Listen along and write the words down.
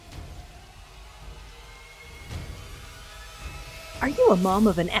Are you a mom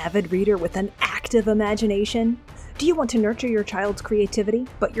of an avid reader with an active imagination? Do you want to nurture your child's creativity,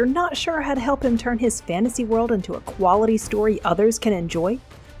 but you're not sure how to help him turn his fantasy world into a quality story others can enjoy?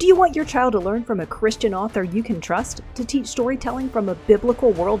 Do you want your child to learn from a Christian author you can trust to teach storytelling from a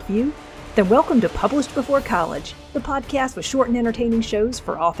biblical worldview? Then welcome to Published Before College, the podcast with short and entertaining shows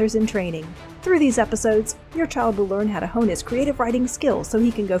for authors in training. Through these episodes, your child will learn how to hone his creative writing skills so he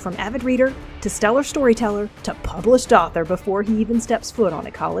can go from avid reader to stellar storyteller to published author before he even steps foot on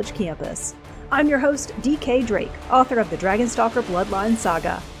a college campus. I'm your host, D.K. Drake, author of the Dragonstalker Bloodline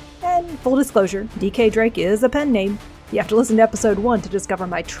Saga. And full disclosure, D.K. Drake is a pen name. You have to listen to episode 1 to discover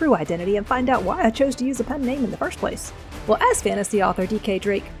my true identity and find out why I chose to use a pen name in the first place. Well, as fantasy author D.K.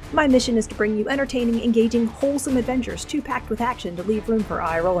 Drake, my mission is to bring you entertaining, engaging, wholesome adventures too packed with action to leave room for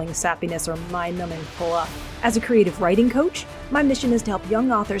eye-rolling sappiness or mind-numbing fluff. As a creative writing coach, my mission is to help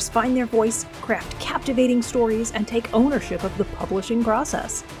young authors find their voice, craft captivating stories, and take ownership of the publishing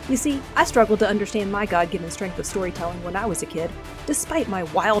process. You see, I struggled to understand my God-given strength of storytelling when I was a kid. Despite my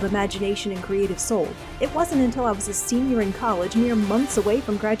wild imagination and creative soul, it wasn't until I was a senior in college, mere months away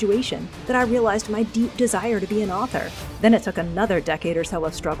from graduation, that I realized my deep desire to be an author. Then it took another decade or so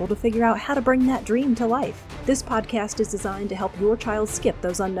of struggle to figure out how to bring that dream to life. This podcast is designed to help your child skip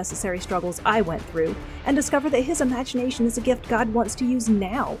those unnecessary struggles I went through and discover that his imagination is a gift God wants to use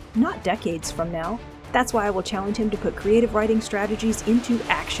now, not decades from now. That's why I will challenge him to put creative writing strategies into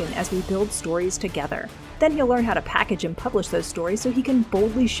action as we build stories together. Then he'll learn how to package and publish those stories so he can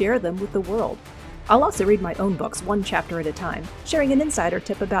boldly share them with the world. I'll also read my own books one chapter at a time, sharing an insider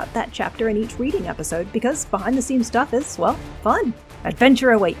tip about that chapter in each reading episode because behind-the-scenes stuff is, well, fun.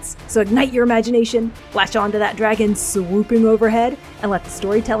 Adventure awaits, so ignite your imagination, latch onto that dragon swooping overhead, and let the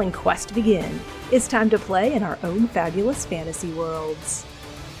storytelling quest begin. It's time to play in our own fabulous fantasy worlds.